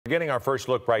Getting our first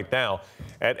look right now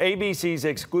at ABC's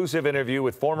exclusive interview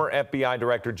with former FBI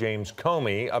Director James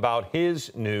Comey about his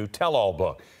new tell-all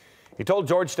book. He told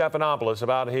George Stephanopoulos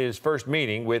about his first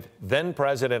meeting with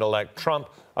then-President-elect Trump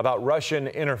about Russian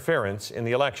interference in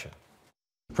the election.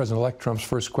 President-elect Trump's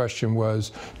first question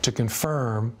was to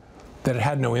confirm that it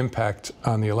had no impact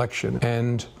on the election.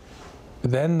 And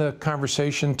then the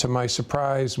conversation, to my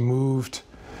surprise, moved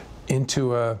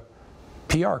into a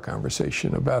PR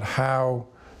conversation about how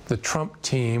the Trump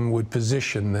team would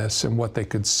position this and what they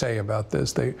could say about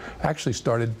this. They actually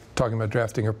started talking about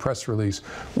drafting a press release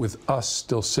with us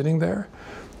still sitting there.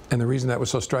 And the reason that was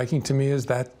so striking to me is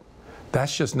that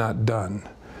that's just not done.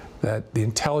 That the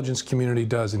intelligence community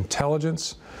does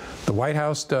intelligence, the White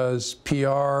House does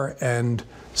PR and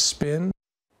spin.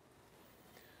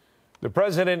 The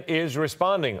president is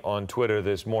responding on Twitter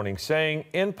this morning, saying,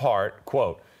 in part,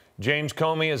 quote, James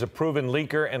Comey is a proven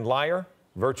leaker and liar.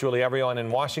 Virtually everyone in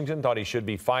Washington thought he should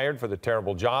be fired for the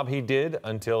terrible job he did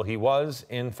until he was,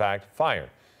 in fact, fired.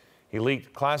 He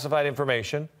leaked classified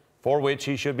information for which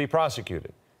he should be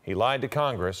prosecuted. He lied to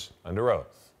Congress under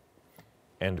oath.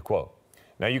 End quote.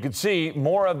 Now, you can see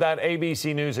more of that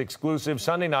ABC News exclusive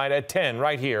Sunday night at 10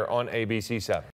 right here on ABC7.